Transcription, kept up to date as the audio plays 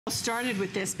started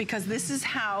with this because this is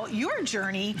how your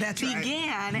journey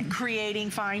began creating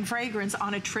fine fragrance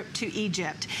on a trip to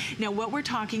Egypt. Now what we're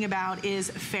talking about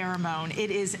is Phermone.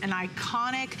 It is an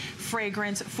iconic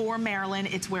fragrance for Marilyn.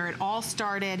 It's where it all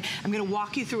started. I'm gonna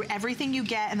walk you through everything you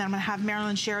get, and then I'm gonna have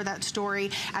Marilyn share that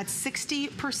story at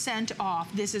 60%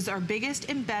 off. This is our biggest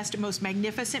and best, most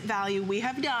magnificent value we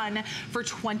have done for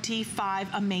 25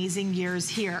 amazing years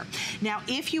here. Now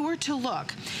if you were to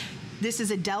look, this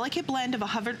is a delicate blend of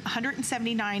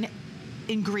 179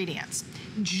 ingredients.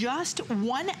 Just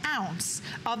 1 ounce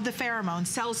of the Phermone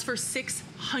sells for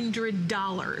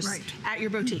 $600 at your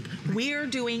boutique. We're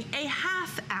doing a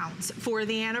 ½ ounce for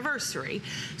the anniversary.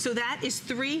 So that is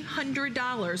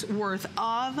 $300 worth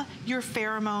of your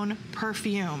Phermone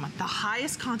perfume. The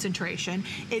highest concentration.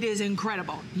 It is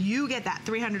incredible. You get that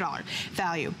 $300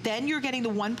 value. Then you're getting the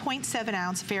 1.7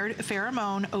 ounce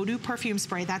Phermone Eau de Perfume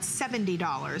Spray. That's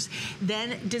 $70.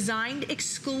 Then designed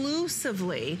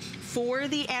exclusively for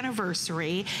the anniversary.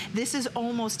 This is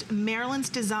almost Marilyn's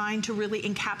design to really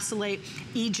encapsulate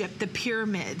Egypt, the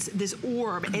pyramids, this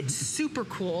orb. It's super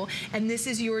cool. And this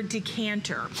is your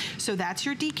decanter. So that's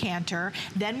your decanter.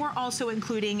 Then we're also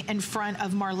including in front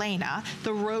of Marlena,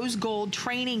 the rose gold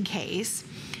training case.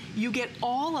 You get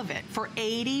all of it for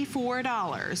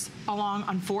 $84 along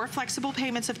on 4 flexible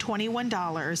payments of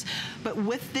 $21. But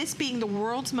with this being the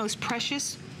world's most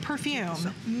precious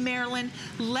perfume, Marilyn,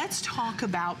 let's talk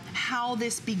about how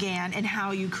this began and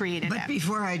how you created it. But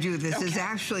before I do, this is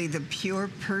actually the Pure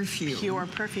Perfume. Pure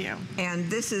Perfume. And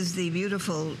this is the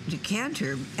beautiful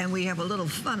decanter, and we have a little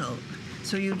funnel.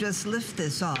 So you just lift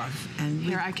this off, and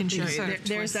here I can show you.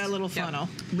 There's that little funnel.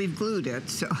 We've glued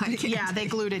it, so I can't. Yeah, they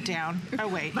glued it down. Oh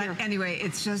wait. But anyway,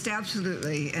 it's just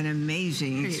absolutely an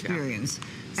amazing experience.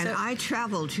 And I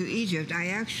traveled to Egypt. I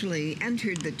actually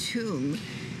entered the tomb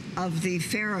of the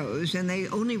pharaohs, and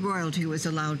only royalty was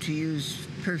allowed to use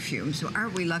perfume. So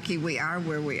aren't we lucky we are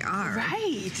where we are?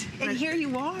 Right. And here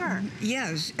you are.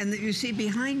 Yes, and you see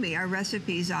behind me are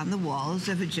recipes on the walls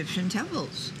of Egyptian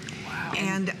temples. Wow.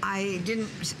 And I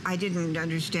didn't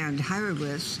understand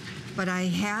hieroglyphs, but I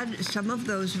had some of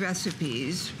those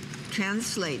recipes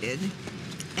translated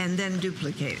and then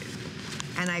duplicated.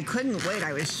 And I couldn't wait.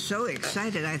 I was so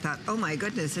excited. I thought, oh my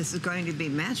goodness, this is going to be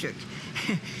magic.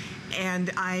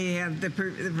 And I have the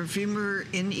perfumer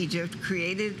in Egypt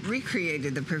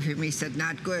recreated the perfume. He said,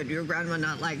 not good. Your grandma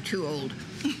not like too old.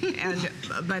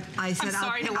 But I said, I'm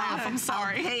sorry to laugh. I'm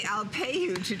sorry. I'll pay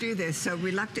you to do this. So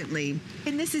reluctantly.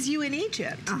 And this is you in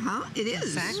Egypt. It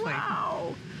is. Exactly.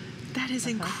 Wow. That is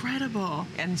incredible.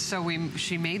 And so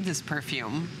she made this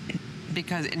perfume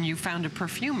and you found a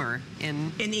perfumer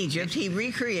in Egypt. He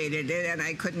recreated it, and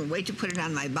I couldn't wait to put it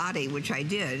on my body, which I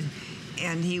did.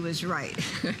 And he was right.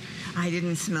 I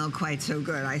didn't smell quite so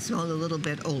good. I smelled a little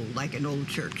bit old, like an old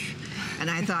church.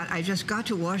 And I thought, I just got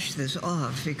to wash this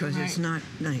off because it's not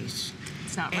nice.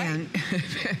 It's not right.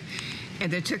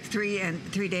 And it took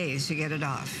 3 days to get it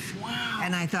off. Wow.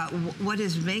 And I thought, what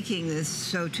is making this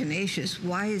so tenacious?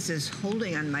 Why is this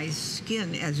holding on my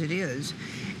skin as it is?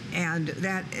 And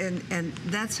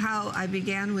that's how I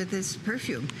began with this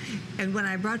perfume. And when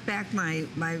I brought back my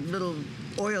little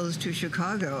oils to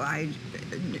Chicago, I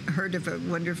heard of a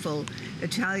wonderful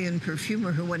Italian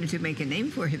perfumer who wanted to make a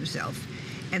name for himself.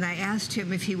 And I asked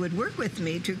him if he would work with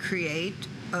me to create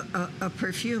a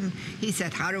perfume. He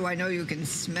said, how do I know you can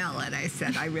smell it? I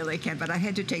said, I really can't, but I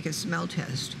had to take a smell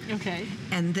test. Okay.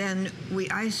 And then we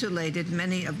isolated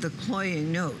many of the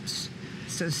cloying notes.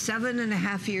 So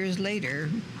 7.5 years later,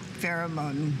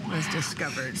 Pheromone was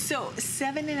discovered. So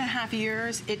 7.5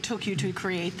 years it took you to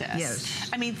create this. Yes.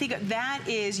 I mean, think of that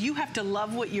is, you have to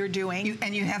love what you're doing.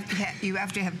 You have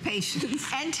to have patience.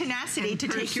 And tenacity to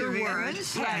take your word.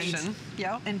 Passion.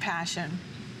 Yep. And passion.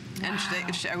 And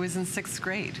I was in 6th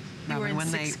grade. You were in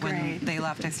 6th grade. When they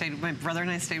left, my brother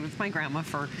and I stayed with my grandma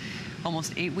for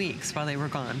almost 8 weeks while they were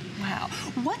gone. Wow.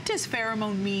 What does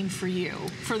Pheromone mean for you?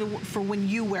 For when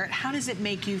you wear it, how does it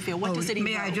make you feel? What does it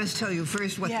evoke? May I just tell you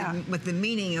first what the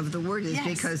meaning of the word is? Yes.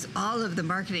 Because all of the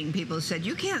marketing people said,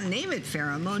 you can't name it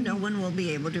Pheromone. No one will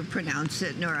be able to pronounce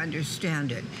it nor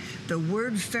understand it. The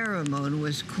word Pheromone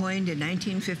was coined in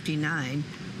 1959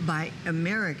 by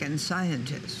American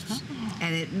scientists.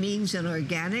 And it means an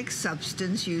organic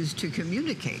substance used to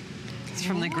communicate. It's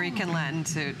from the Greek and Latin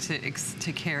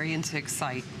to carry and to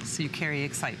excite. So you carry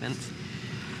excitement.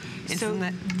 So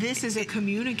this is a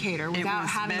communicator without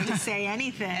having to say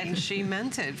anything. And she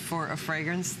meant it for a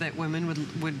fragrance that women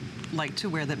would like to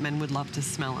wear, that men would love to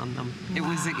smell on them.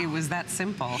 Wow. It was that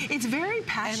simple. It's very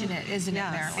passionate, isn't it,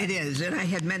 Marilyn? It is, and I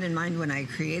had men in mind when I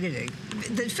created it.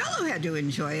 The fellow had to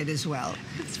enjoy it as well.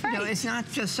 That's right. You know, it's not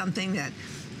just something that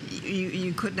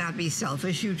you could not be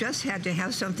selfish. You just had to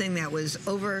have something that was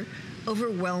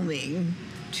overwhelming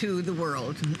to the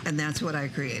world, and that's what I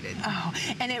created. Oh,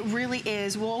 and it really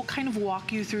is. We'll kind of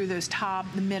walk you through those top,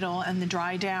 the middle, and the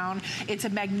dry down. It's a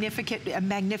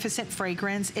magnificent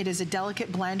fragrance. It is a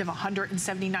delicate blend of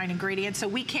 179 ingredients, so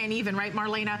we can't even, right,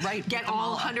 Marlena? Right, get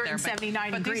all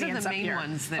 179 ingredients up here. But these are the main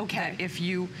ones that if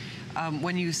you,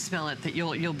 when you smell it, that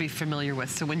you'll be familiar with.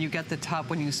 So when you get the top,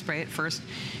 when you spray it first,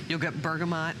 you'll get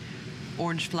bergamot,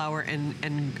 orange flower, and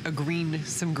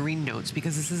some green notes,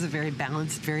 because this is a very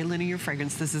balanced, very linear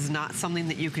fragrance. This is not something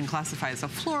that you can classify as a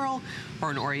floral or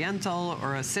an oriental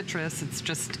or a citrus.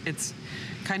 It's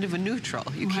kind of a neutral.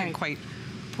 You can't quite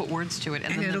put words to it.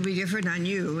 And it'll be different on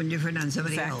you and different on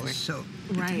somebody else. So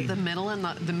the middle and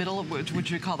the middle,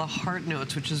 which we call the heart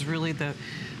notes, which is really the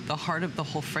heart of the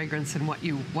whole fragrance, and what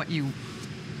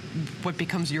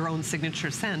becomes your own signature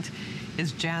scent,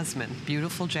 is jasmine,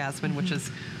 beautiful jasmine, which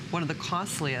is one of the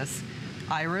costliest.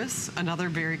 Iris, another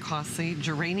very costly.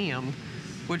 Geranium,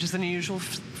 which is an unusual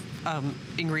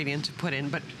ingredient to put in,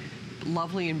 but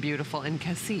lovely and beautiful. And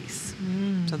cassis.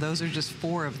 So those are just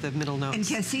 4 of the middle notes. And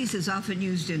cassis is often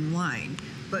used in wine,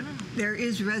 but there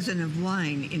is resin of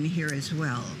wine in here as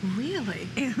well. Really?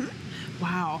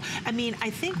 Wow. I mean,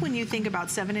 I think when you think about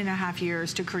 7.5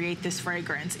 years to create this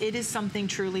fragrance, it is something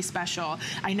truly special.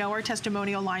 I know our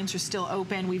testimonial lines are still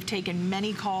open. We've taken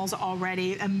many calls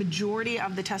already. A majority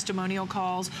of the testimonial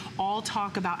calls all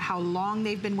talk about how long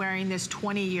they've been wearing this,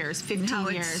 20 years, 15 how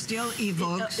years. It still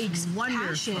evokes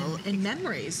wonderful and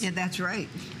memories. Yeah, that's right.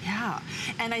 Yeah.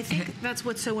 And I think that's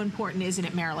what's so important, isn't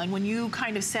it, Marilyn? When you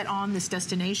kind of set on this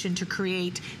destination to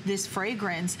create this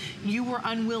fragrance, you were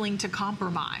unwilling to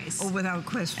compromise. Oh, without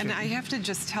question. And I have to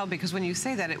just tell, because when you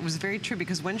say that, it was very true,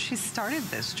 because when she started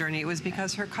this journey, it was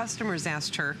because her customers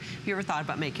asked her, have you ever thought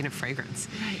about making a fragrance?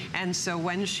 Right. And so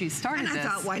when she started I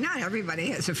thought, why not?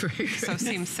 Everybody has a fragrance. So it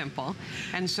seems simple.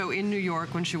 And so in New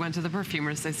York, when she went to the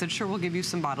perfumers, they said, sure, we'll give you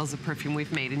some bottles of perfume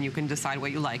we've made, and you can decide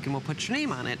what you like, and we'll put your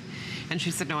name on it. And she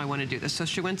said, no, I want to do this. So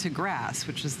she went to Grasse,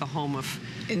 which is the home of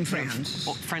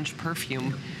French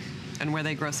perfume, and where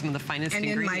they grow some of the finest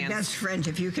ingredients. And in my best French,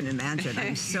 if you can imagine,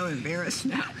 I'm so embarrassed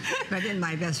now. But in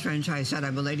my best French, I said,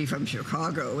 I'm a lady from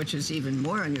Chicago, which is even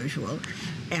more unusual.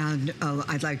 And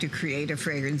I'd like to create a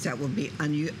fragrance that will be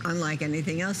unlike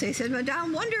anything else. They said,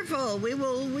 Madame, wonderful.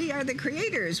 We are the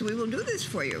creators. We will do this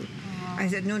for you. I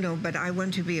said, no, but I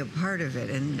want to be a part of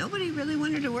it. And nobody really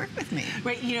wanted to work with me.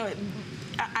 Right, you know,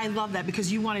 I love that,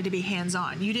 because you wanted to be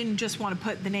hands-on. You didn't just want to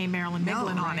put the name Marilyn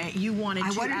Miglin on it. You wanted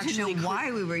to actually know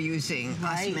why we were using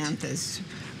osmanthus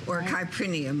or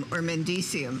cyprinium or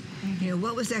mendicium. You know,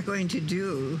 what was that going to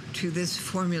do to this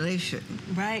formulation?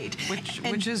 Right.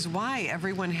 Which is why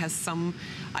everyone has some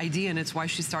idea, and it's why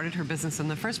she started her business in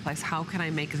the first place. How can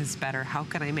I make this better? How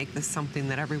can I make this something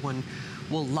that everyone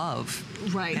will love?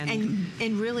 Right,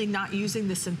 and really not using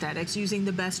the synthetics, using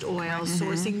the best oils,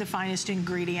 sourcing the finest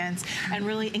ingredients, and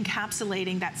really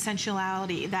encapsulating that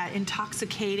sensuality, that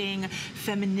intoxicating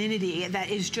femininity that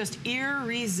is just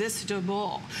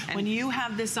irresistible. And when you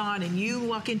have this on and you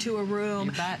walk into a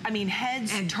room, I mean,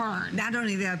 heads turn. Not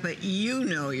only that, but you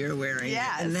know you're wearing it,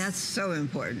 and that's so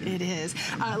important. It is.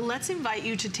 Let's invite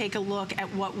you to take a look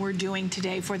at what we're doing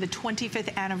today for the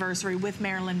 25th anniversary with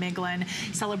Marilyn Miglin,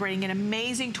 celebrating an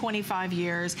amazing 25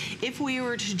 years. If we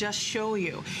were to just show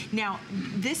you. Now,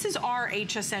 this is our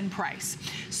HSN price.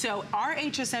 So our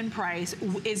HSN price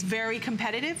is very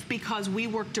competitive because we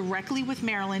work directly with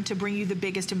Marilyn to bring you the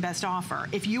biggest and best offer.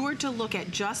 If you were to look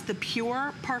at just the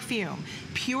pure perfume,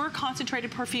 pure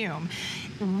concentrated perfume,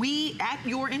 we, at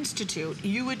your institute,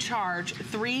 you would charge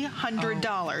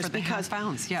 $300 for the half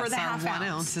ounce. Yes, for the half ounce. 1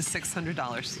 ounce is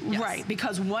 $600. Yes. Right,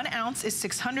 because 1 ounce is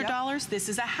 $600. This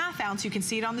is a half ounce. You can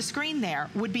see it on the screen there.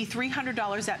 Would be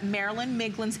 $300 at Marilyn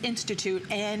Miglin's Institute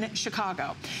in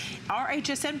Chicago. Our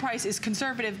HSN price is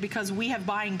conservative because we have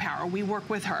buying power. We work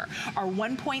with her. Our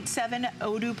 1.7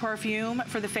 Eau de Perfume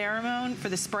for the Phermone, for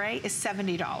the spray, is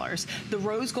 $70. The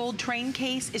rose gold train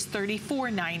case is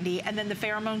 $34.90, and then the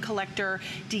Pheromone collector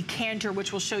decanter,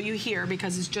 which we'll show you here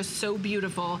because it's just so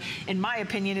beautiful, in my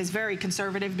opinion, is very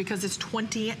conservative because it's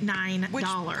 $29. Which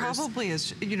probably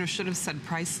is, you know, should have said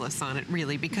priceless on it,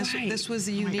 really, because this was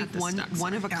a unique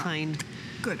one of a kind.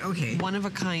 Good, okay. One of a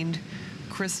kind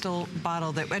crystal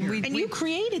bottle that, and you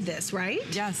created this, right?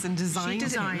 Yes, and designed it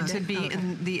to be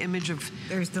in the image of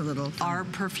there's the little our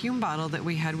perfume bottle that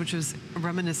we had, which was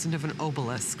reminiscent of an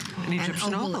obelisk, an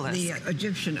Egyptian obelisk. The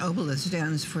Egyptian obelisk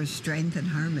stands for strength and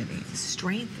harmony.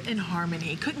 Strength and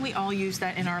harmony. Couldn't we all use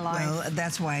that in our lives? Well,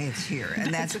 that's why it's here,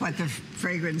 and that's what the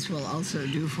fragrance will also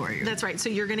do for you. That's right. So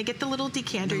you're going to get the little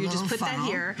decanter. You just put that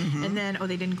here, and then, oh,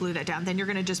 they didn't glue that down. Then you're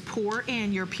going to just pour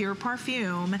in your pure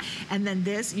perfume, and then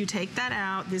this, you take that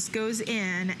out, this goes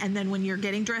in, and then when you're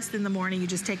getting dressed in the morning, you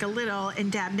just take a little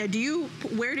and dab. Now,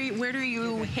 where do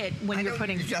you hit when you're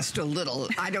putting? Just a little.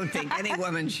 I don't think any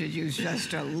woman should use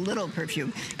just a little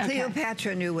perfume.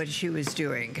 Cleopatra knew what she was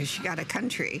doing because she got a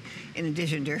country in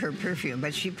addition to her perfume,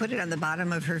 but she put it on the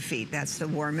bottom of her feet. That's the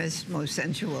warmest, most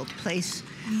sensual place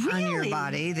on your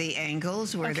body. The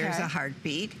ankles where there's a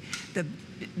heartbeat, the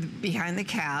behind the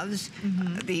calves,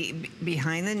 the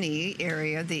behind the knee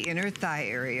area, the inner thigh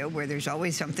area where there's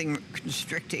always something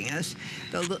constricting us,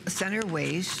 the center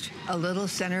waist, a little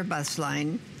center bust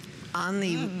line, on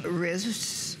the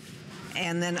wrists,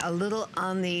 and then a little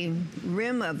on the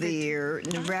rim of the ear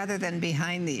rather than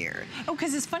behind the ear. Oh,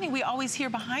 because it's funny, we always hear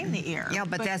behind the ear. Yeah,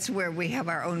 but that's where we have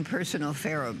our own personal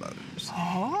pheromones.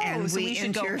 Oh, and so we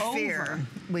should interfere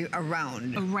go over.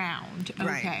 Around. Around, okay.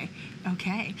 Right.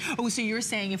 Okay. Oh, so you're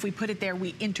saying if we put it there,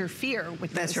 we interfere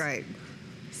with this. That's right.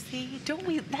 See, don't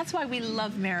we? That's why we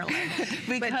love Marilyn.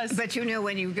 Because but you know,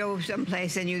 when you go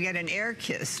someplace and you get an air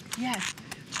kiss. Yes.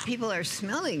 People are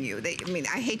smelling you. I mean,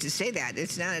 I hate to say that.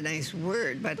 It's not a nice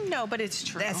word, but no, but it's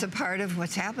true. That's a part of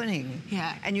what's happening.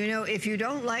 Yeah. And you know, if you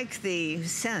don't like the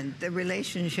scent, the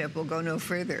relationship will go no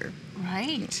further.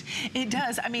 Right. It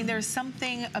does. I mean, there's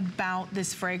something about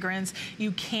this fragrance.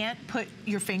 You can't put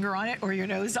your finger on it or your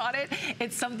nose on it.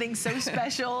 It's something so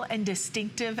special and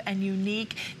distinctive and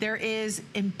unique. There is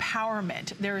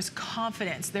empowerment. There is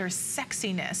confidence. There's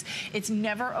sexiness. It's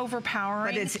never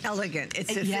overpowering. But it's elegant.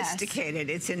 It's sophisticated.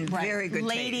 Yes. It's in very good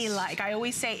taste. Ladylike. I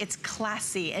always say it's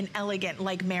classy and elegant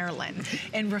like Marilyn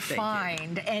and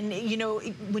refined. And, you know,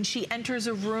 when she enters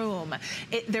a room,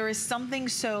 there is something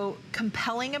so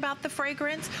compelling about the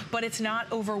fragrance, but it's not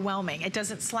overwhelming. It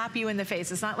doesn't slap you in the face.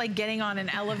 It's not like getting on an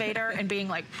elevator and being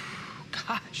like,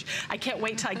 gosh, I can't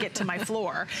wait till I get to my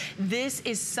floor. This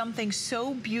is something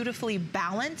so beautifully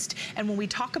balanced. And when we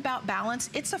talk about balance,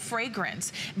 it's a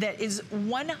fragrance that is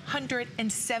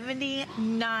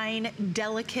 179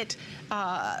 delicate,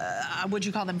 would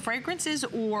you call them fragrances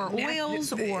or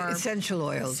oils or? Essential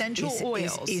oils. Essential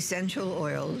oils. Essential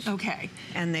oils. Okay.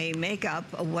 And they make up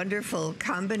a wonderful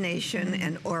combination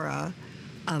and aura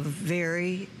of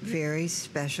very, very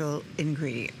special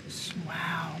ingredients.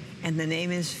 Wow. And the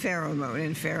name is pheromone,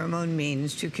 and pheromone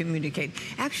means to communicate.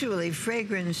 Actually,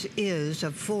 fragrance is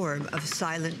a form of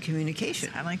silent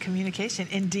communication. Silent communication,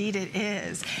 indeed it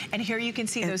is. And here you can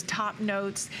see those top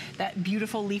notes, that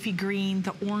beautiful leafy green,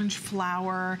 the orange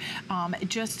flower,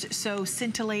 just so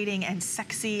scintillating and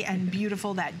sexy and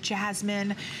beautiful, that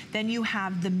jasmine. Then you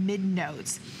have the mid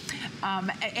notes.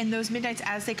 And those midnights,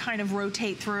 as they kind of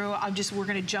rotate through, we're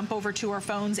gonna jump over to our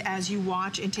phones as you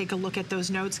watch and take a look at those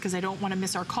notes, because I don't wanna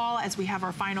miss our call as we have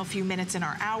our final few minutes in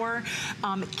our hour.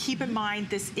 Keep in mind,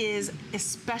 this is a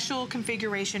special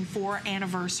configuration for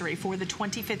anniversary, for the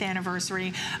 25th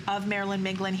anniversary of Marilyn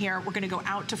Miglin here. We're gonna go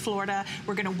out to Florida.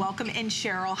 We're gonna welcome in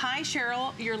Cheryl. Hi,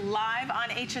 Cheryl. You're live on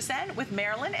HSN with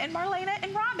Marilyn and Marlena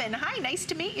and Robin. Hi, nice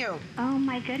to meet you. Oh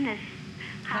my goodness.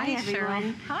 Hi,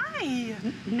 everyone. Hi.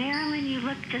 Marilyn, you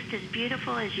look just as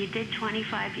beautiful as you did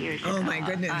 25 years ago. Oh, my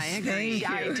goodness. I agree.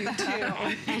 Thank you. I do, too.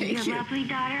 And your lovely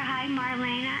daughter, hi,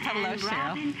 Marlena. Hello, and Cheryl.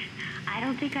 Robin, I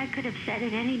don't think I could have said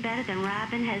it any better than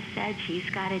Robin has said. She's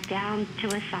got it down to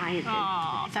a science,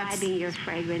 describing your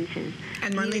fragrances.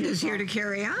 And Marlena's here to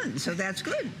carry on, so that's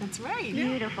good. That's right.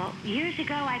 Beautiful. Years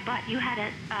ago, I bought, you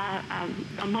had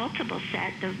a multiple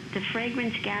set, the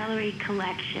Fragrance Gallery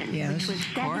collection, which was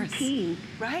 17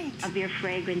 of your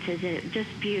fragrances. And just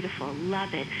beautiful.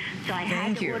 Love it. So I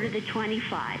had to order the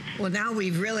 25. Well, now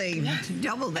we've really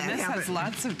doubled that. And this has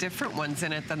lots of different ones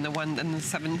in it than the one in the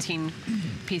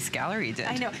 17-piece gallery did.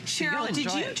 I know. Cheryl,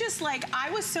 did you just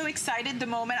I was so excited the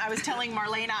moment I was telling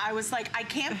Marlena, I was like, I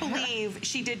can't believe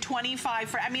she did 25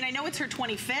 for, I mean, I know it's her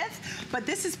 25th, but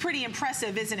this is pretty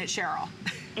impressive, isn't it, Cheryl?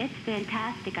 It's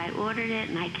fantastic. I ordered it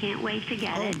and I can't wait to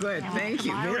get it. Oh, good. Thank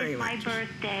you very much. Tomorrow is my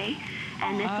birthday,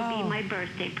 and this will be my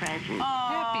birthday present.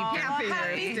 Oh,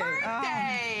 happy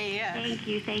birthday.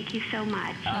 Thank you so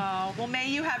much. Oh, well, may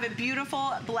you have a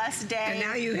beautiful, blessed day. And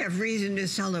now you have reason to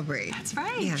celebrate. That's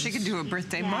right. Yes. She could do a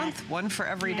birthday month, one for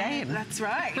every day. That's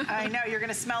right. I know, you're going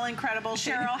to smell incredible.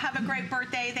 Cheryl, have a great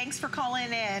birthday. Thanks for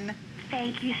calling in.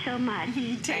 Thank you so much.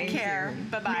 Take care.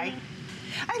 Bye-bye.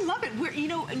 I love it. We're, you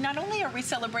know, not only are we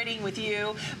celebrating with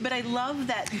you, but I love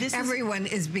that this everyone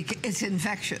is it's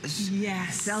infectious.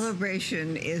 Yes.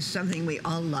 Celebration is something we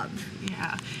all love.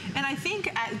 Yeah. And I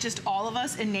think just all of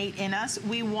us, innate in us,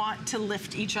 we want to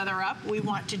lift each other up. We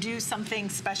want to do something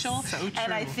special. So true.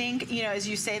 And I think, you know, as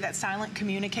you say, that silent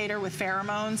communicator with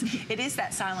pheromones, it is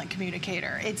that silent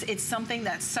communicator. It's something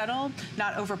that's subtle,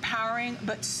 not overpowering,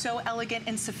 but so elegant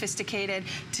and sophisticated.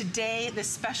 Today, the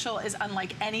special is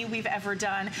unlike any we've ever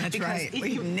done. That's right.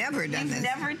 We've never done this. We've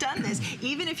never done this.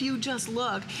 Even if you just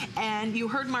look, and you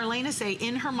heard Marlena say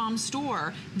in her mom's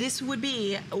store, this would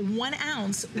be 1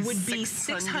 ounce would be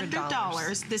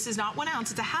 $600. This is not 1 ounce,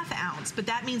 it's a ½ ounce, but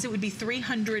that means it would be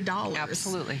 $300.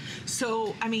 Absolutely.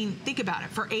 So, I mean, think about it.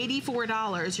 For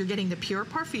 $84, you're getting the pure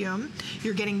Perfume,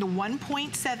 you're getting the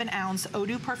 1.7 ounce Eau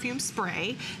de Perfume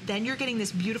spray, then you're getting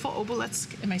this beautiful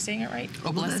obelisk. Am I saying it right?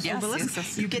 Obelisk, yes. Obelisk.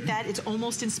 Yes. You get that. It's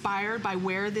almost inspired by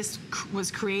where this was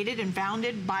created and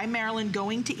founded by Marilyn,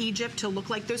 going to Egypt to look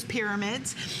like those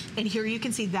pyramids. And here you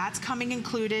can see that's coming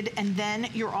included. And then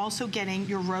you're also getting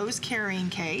your rose carrying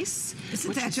case.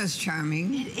 Isn't that just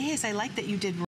charming? It is. I like that you did